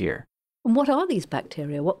disappear. And what are these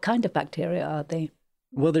bacteria? What kind of bacteria are they?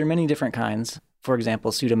 Well, there are many different kinds. For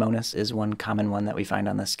example, Pseudomonas is one common one that we find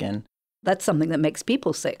on the skin. That's something that makes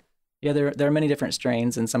people sick. Yeah, there are many different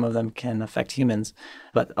strains, and some of them can affect humans,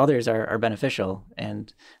 but others are beneficial,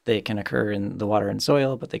 and they can occur in the water and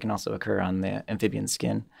soil, but they can also occur on the amphibian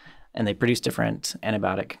skin, and they produce different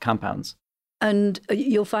antibiotic compounds. And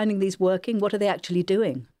you're finding these working? What are they actually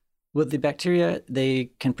doing? With the bacteria, they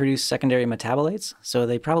can produce secondary metabolites, so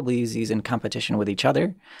they probably use these in competition with each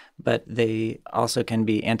other, but they also can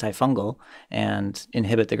be antifungal and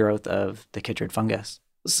inhibit the growth of the chytrid fungus.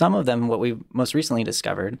 Some of them, what we most recently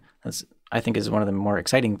discovered, I think is one of the more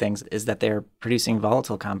exciting things, is that they're producing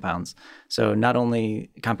volatile compounds. So not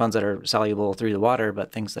only compounds that are soluble through the water,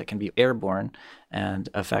 but things that can be airborne and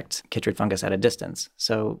affect chytrid fungus at a distance.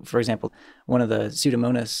 So, for example, one of the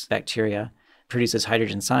Pseudomonas bacteria produces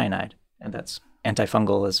hydrogen cyanide, and that's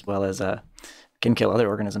antifungal as well as can kill other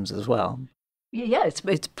organisms as well. Yeah,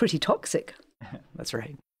 it's pretty toxic. That's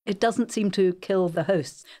right. It doesn't seem to kill the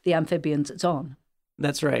hosts, the amphibians it's on.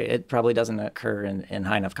 That's right. It probably doesn't occur in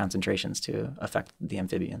high enough concentrations to affect the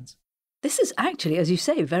amphibians. This is actually, as you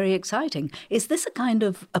say, very exciting. Is this a kind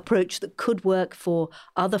of approach that could work for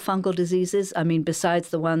other fungal diseases? I mean, besides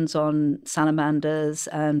the ones on salamanders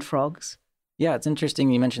and frogs? Yeah, it's interesting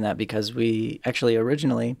you mentioned that because we actually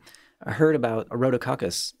originally heard about a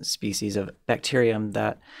Rhodococcus species of bacterium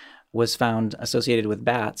that was found associated with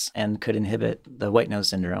bats and could inhibit the white nose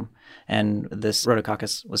syndrome. And this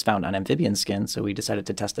Rhodococcus was found on amphibian skin, so we decided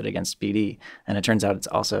to test it against BD. And it turns out it's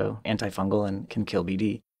also antifungal and can kill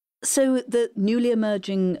BD. So the newly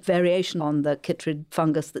emerging variation on the chytrid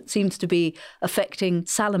fungus that seems to be affecting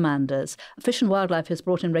salamanders, Fish and Wildlife has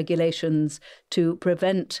brought in regulations to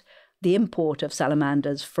prevent the import of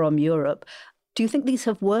salamanders from Europe. Do you think these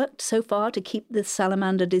have worked so far to keep this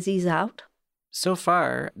salamander disease out? So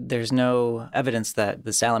far, there's no evidence that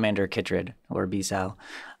the salamander chytrid, or B-sal,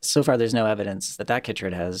 so far there's no evidence that that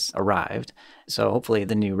chytrid has arrived. So hopefully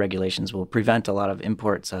the new regulations will prevent a lot of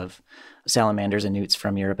imports of salamanders and newts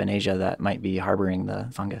from Europe and Asia that might be harboring the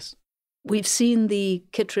fungus. We've seen the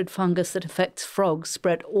chytrid fungus that affects frogs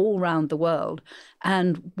spread all around the world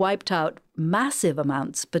and wiped out massive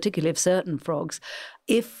amounts, particularly of certain frogs.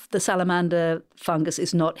 If the salamander fungus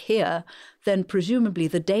is not here, then presumably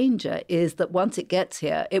the danger is that once it gets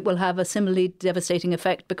here, it will have a similarly devastating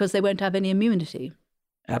effect because they won't have any immunity.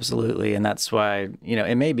 Absolutely. And that's why,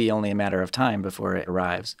 it may be only a matter of time before it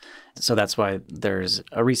arrives. So that's why there's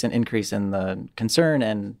a recent increase in the concern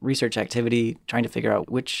and research activity trying to figure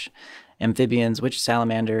out which amphibians, which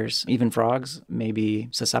salamanders, even frogs may be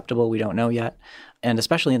susceptible. We don't know yet. And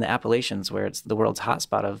especially in the Appalachians, where it's the world's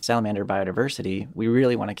hotspot of salamander biodiversity, we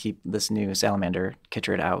really want to keep this new salamander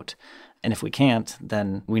chytrid out. And if we can't,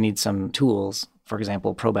 then we need some tools, for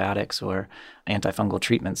example, probiotics or antifungal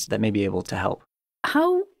treatments that may be able to help.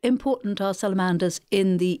 How important are salamanders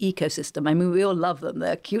in the ecosystem? I mean, we all love them.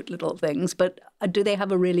 They're cute little things, but do they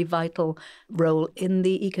have a really vital role in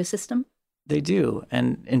the ecosystem? They do.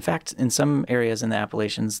 And in fact, in some areas in the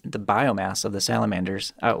Appalachians, the biomass of the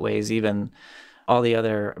salamanders outweighs even all the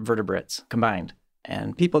other vertebrates combined.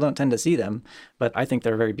 And people don't tend to see them, but I think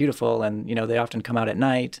they're very beautiful. And, they often come out at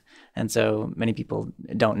night. And so many people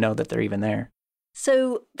don't know that they're even there.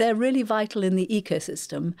 So they're really vital in the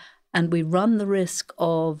ecosystem. And we run the risk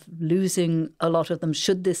of losing a lot of them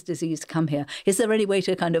should this disease come here. Is there any way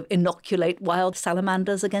to kind of inoculate wild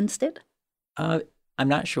salamanders against it? I'm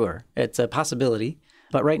not sure. It's a possibility.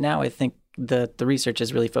 But right now, I think that the research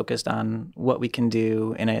is really focused on what we can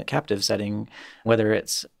do in a captive setting, whether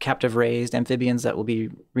it's captive-raised amphibians that will be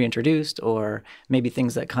reintroduced or maybe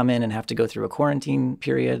things that come in and have to go through a quarantine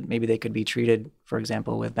period. Maybe they could be treated, for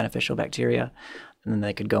example, with beneficial bacteria, and then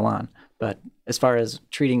they could go on. But as far as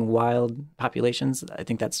treating wild populations, I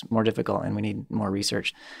think that's more difficult, and we need more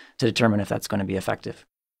research to determine if that's going to be effective.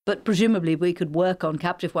 But presumably we could work on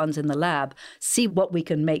captive ones in the lab, see what we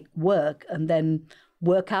can make work, and then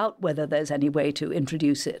work out whether there's any way to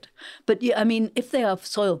introduce it. But, I mean, if they are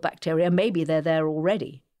soil bacteria, maybe they're there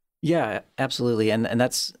already. Yeah, absolutely. And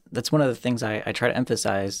that's one of the things I try to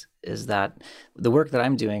emphasize is that the work that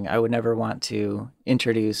I'm doing, I would never want to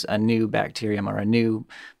introduce a new bacterium or a new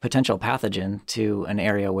potential pathogen to an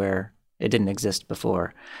area where it didn't exist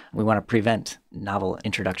before. We want to prevent novel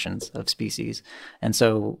introductions of species. And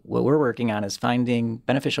so what we're working on is finding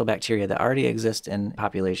beneficial bacteria that already exist in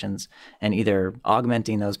populations and either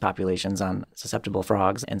augmenting those populations on susceptible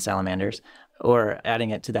frogs and salamanders or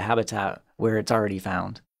adding it to the habitat where it's already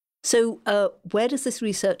found. So where does this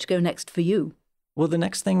research go next for you? Well, the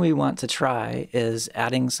next thing we want to try is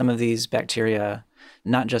adding some of these bacteria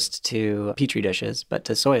not just to petri dishes, but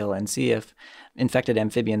to soil and see if infected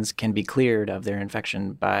amphibians can be cleared of their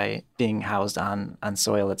infection by being housed on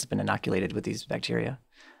soil that's been inoculated with these bacteria.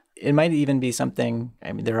 It might even be something,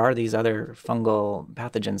 there are these other fungal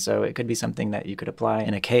pathogens, so it could be something that you could apply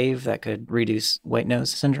in a cave that could reduce white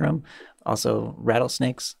nose syndrome. Also,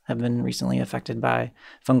 rattlesnakes have been recently affected by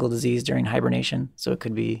fungal disease during hibernation, so it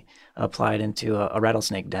could be applied into a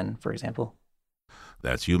rattlesnake den, for example.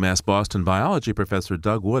 That's UMass Boston biology professor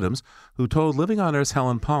Doug Woodhams, who told Living on Earth's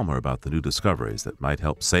Helen Palmer about the new discoveries that might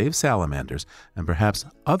help save salamanders and perhaps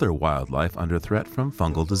other wildlife under threat from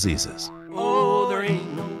fungal diseases. Oh, there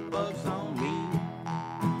ain't no bugs on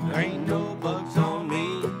me. There ain't no bugs on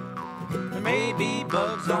me. There may be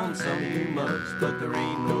bugs on some of you mugs, but there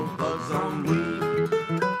ain't no bugs on me.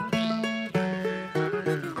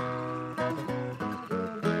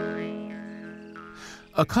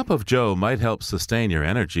 A cup of joe might help sustain your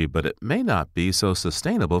energy, but it may not be so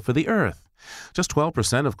sustainable for the earth. Just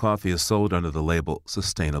 12% of coffee is sold under the label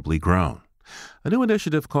sustainably grown. A new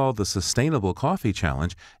initiative called the Sustainable Coffee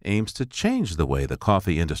Challenge aims to change the way the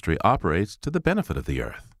coffee industry operates to the benefit of the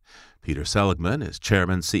earth. Peter Seligman is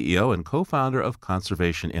chairman, CEO, and co-founder of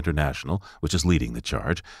Conservation International, which is leading the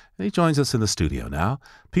charge, and he joins us in the studio now.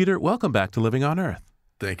 Peter, welcome back to Living on Earth.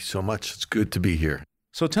 Thank you so much. It's good to be here.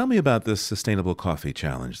 So tell me about this Sustainable Coffee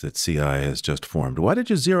Challenge that CI has just formed. Why did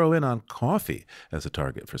you zero in on coffee as a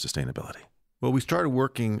target for sustainability? Well, we started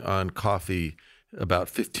working on coffee about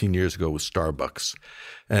 15 years ago with Starbucks.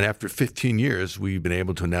 And after 15 years, we've been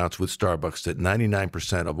able to announce with Starbucks that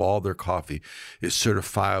 99% of all their coffee is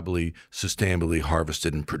certifiably, sustainably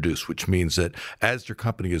harvested and produced, which means that as their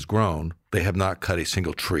company has grown, they have not cut a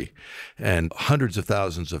single tree. And hundreds of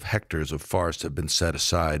thousands of hectares of forest have been set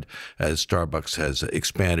aside as Starbucks has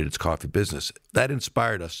expanded its coffee business. That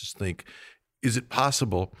inspired us to think, is it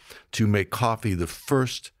possible to make coffee the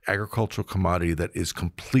first agricultural commodity that is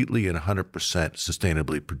completely and 100%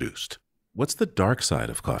 sustainably produced? What's the dark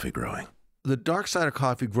side of coffee growing? The dark side of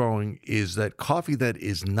coffee growing is that coffee that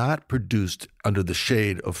is not produced under the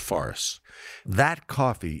shade of forests, that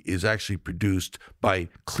coffee is actually produced by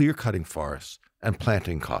clear-cutting forests and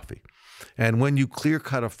planting coffee. And when you clear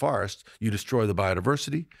cut a forest, you destroy the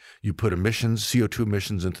biodiversity, you put emissions, CO2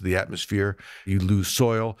 emissions into the atmosphere, you lose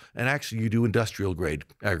soil, and actually you do industrial grade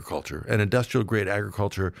agriculture. And industrial grade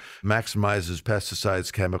agriculture maximizes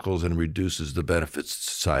pesticides, chemicals, and reduces the benefits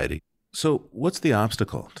to society. So what's the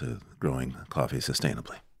obstacle to growing coffee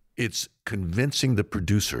sustainably? It's convincing the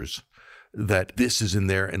producers that this is in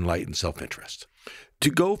their enlightened self-interest. To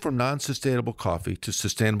go from non-sustainable coffee to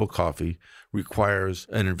sustainable coffee requires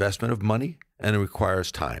an investment of money and it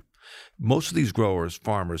requires time. Most of these growers,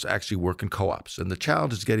 farmers, actually work in co-ops, and the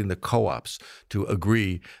challenge is getting the co-ops to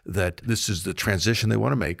agree that this is the transition they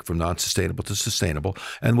want to make from non-sustainable to sustainable,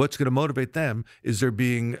 and what's going to motivate them is there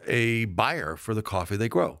being a buyer for the coffee they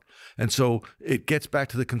grow. And so it gets back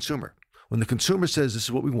to the consumer. When the consumer says this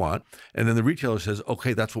is what we want, and then the retailer says,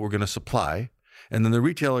 okay, that's what we're going to supply, and then the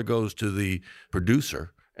retailer goes to the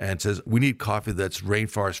producer and says, we need coffee that's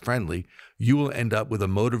rainforest friendly, you will end up with a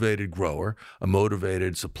motivated grower, a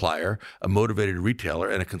motivated supplier, a motivated retailer,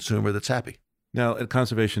 and a consumer that's happy. Now, at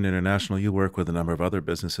Conservation International, you work with a number of other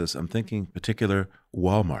businesses. I'm thinking in particular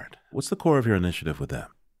Walmart. What's the core of your initiative with them?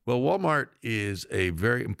 Well, Walmart is a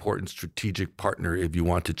very important strategic partner if you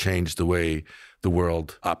want to change the way the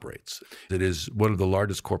world operates. It is one of the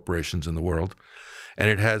largest corporations in the world, and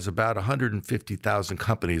it has about 150,000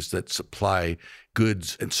 companies that supply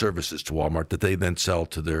goods and services to Walmart that they then sell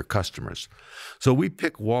to their customers. So we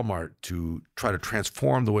picked Walmart to try to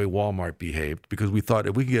transform the way Walmart behaved because we thought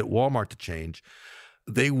if we could get Walmart to change,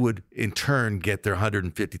 they would in turn get their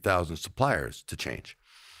 150,000 suppliers to change.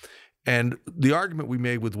 And the argument we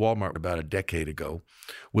made with Walmart about a decade ago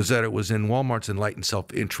was that it was in Walmart's enlightened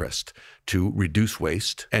self-interest to reduce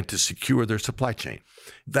waste and to secure their supply chain.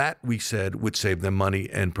 That, we said, would save them money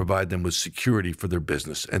and provide them with security for their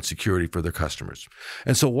business and security for their customers.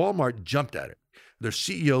 And so Walmart jumped at it. Their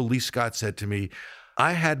CEO, Lee Scott, said to me,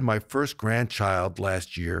 I had my first grandchild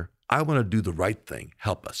last year. I want to do the right thing.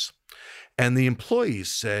 Help us. And the employees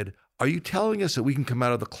said, are you telling us that we can come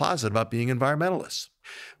out of the closet about being environmentalists?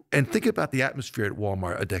 And think about the atmosphere at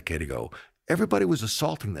Walmart a decade ago. Everybody was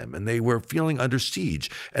assaulting them, and they were feeling under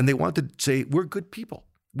siege, and they wanted to say, we're good people.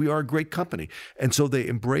 We are a great company. And so they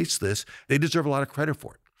embraced this. They deserve a lot of credit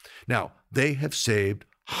for it. Now, they have saved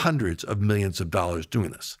hundreds of millions of dollars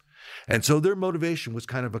doing this. And so their motivation was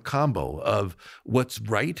kind of a combo of what's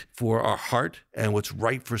right for our heart and what's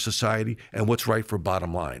right for society and what's right for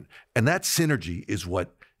bottom line. And that synergy is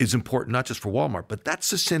what is important, not just for Walmart, but that's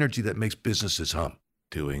the synergy that makes businesses hum.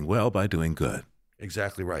 Doing well by doing good.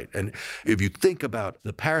 Exactly right. And if you think about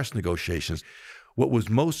the Paris negotiations, what was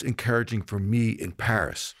most encouraging for me in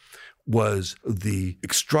Paris was the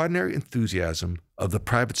extraordinary enthusiasm of the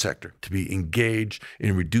private sector to be engaged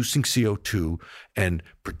in reducing CO2 and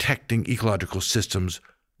protecting ecological systems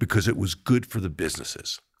because it was good for the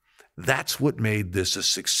businesses. That's what made this a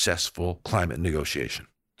successful climate negotiation.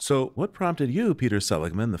 So what prompted you, Peter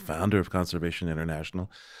Seligman, the founder of Conservation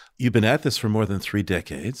International? You've been at this for more than 3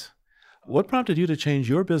 decades. What prompted you to change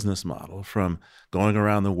your business model from going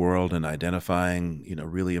around the world and identifying,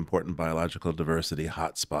 really important biological diversity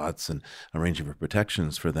hotspots and arranging for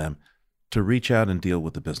protections for them to reach out and deal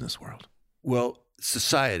with the business world? Well,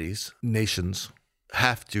 societies, nations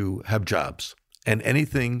have to have jobs, and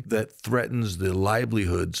anything that threatens the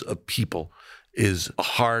livelihoods of people is a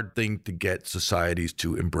hard thing to get societies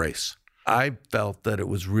to embrace. I felt that it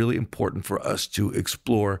was really important for us to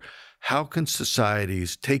explore how can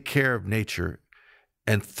societies take care of nature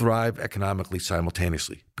and thrive economically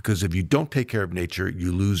simultaneously. Because if you don't take care of nature,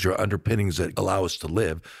 you lose your underpinnings that allow us to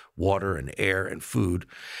live, water and air and food.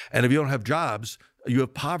 And if you don't have jobs, you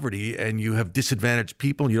have poverty and you have disadvantaged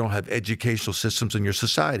people and you don't have educational systems and your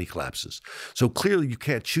society collapses. So clearly you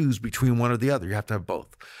can't choose between one or the other. You have to have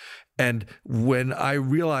both. And when I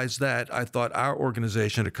realized that, I thought our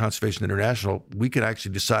organization at Conservation International, we could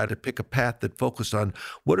actually decide to pick a path that focused on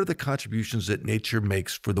what are the contributions that nature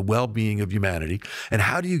makes for the well-being of humanity, and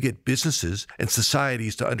how do you get businesses and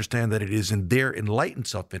societies to understand that it is in their enlightened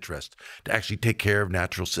self-interest to actually take care of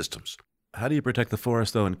natural systems. How do you protect the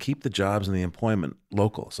forest, though, and keep the jobs and the employment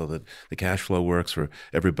local so that the cash flow works for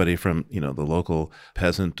everybody from, the local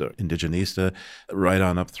peasant or indigenista right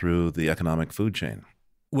on up through the economic food chain?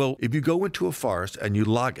 Well, if you go into a forest and you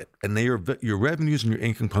log it, and your revenues and your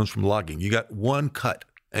income comes from logging, you got one cut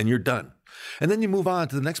and you're done. And then you move on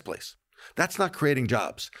to the next place. That's not creating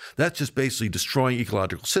jobs. That's just basically destroying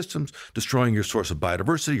ecological systems, destroying your source of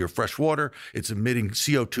biodiversity, your fresh water. It's emitting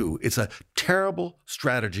CO2. It's a terrible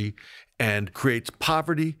strategy and creates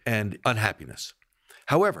poverty and unhappiness.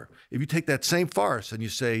 However, if you take that same forest and you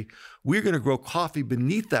say, we're going to grow coffee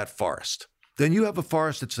beneath that forest, then you have a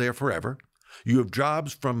forest that's there forever. You have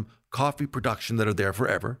jobs from coffee production that are there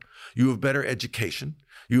forever. You have better education.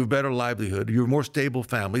 You have better livelihood. You have more stable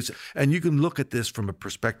families. And you can look at this from a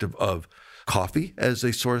perspective of coffee as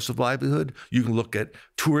a source of livelihood. You can look at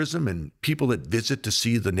tourism and people that visit to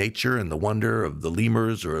see the nature and the wonder of the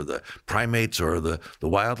lemurs or the primates or the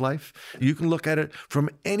wildlife. You can look at it from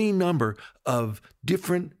any number of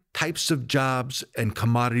different types of jobs and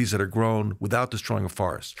commodities that are grown without destroying a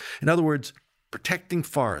forest. In other words, protecting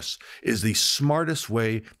forests is the smartest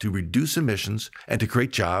way to reduce emissions and to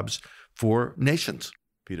create jobs for nations.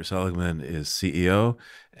 Peter Seligman is CEO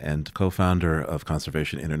and co-founder of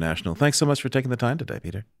Conservation International. Thanks so much for taking the time today,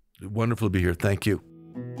 Peter. Wonderful to be here. Thank you.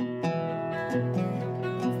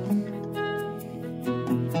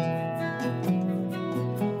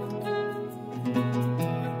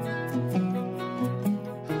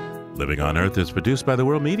 Living on Earth is produced by the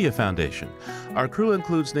World Media Foundation. Our crew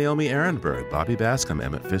includes Naomi Ehrenberg, Bobby Bascom,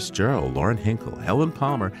 Emmett Fitzgerald, Lauren Hinkle, Helen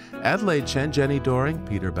Palmer, Adelaide Chen, Jenny Doring,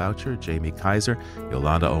 Peter Boucher, Jamie Kaiser,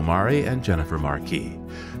 Yolanda Omari, and Jennifer Marquis.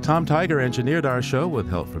 Tom Tiger engineered our show with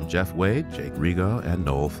help from Jeff Wade, Jake Rigo, and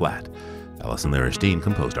Noel Flatt. Allison Lirish-Dean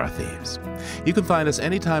composed our themes. You can find us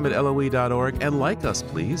anytime at LOE.org, and like us,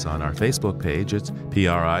 please, on our Facebook page. It's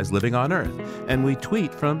PRI's Living on Earth, and we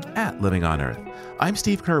tweet from @LivingOnEarth. I'm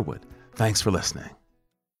Steve Curwood. Thanks for listening.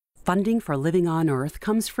 Funding for Living on Earth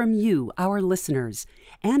comes from you, our listeners,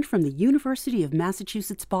 and from the University of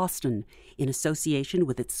Massachusetts Boston, in association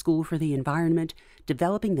with its School for the Environment,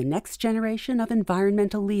 developing the next generation of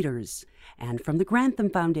environmental leaders, and from the Grantham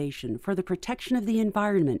Foundation for the Protection of the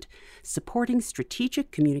Environment, supporting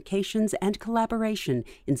strategic communications and collaboration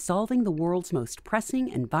in solving the world's most pressing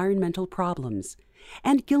environmental problems,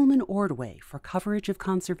 and Gilman Ordway for coverage of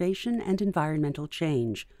conservation and environmental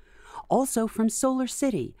change. Also from Solar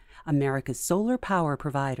City, America's solar power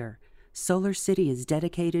provider. Solar City is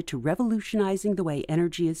dedicated to revolutionizing the way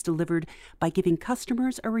energy is delivered by giving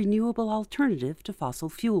customers a renewable alternative to fossil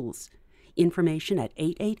fuels. Information at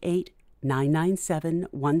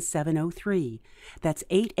 888-997-1703. That's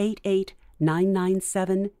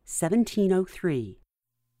 888-997-1703.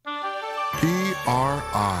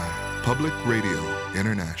 PRI, Public Radio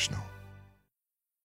International.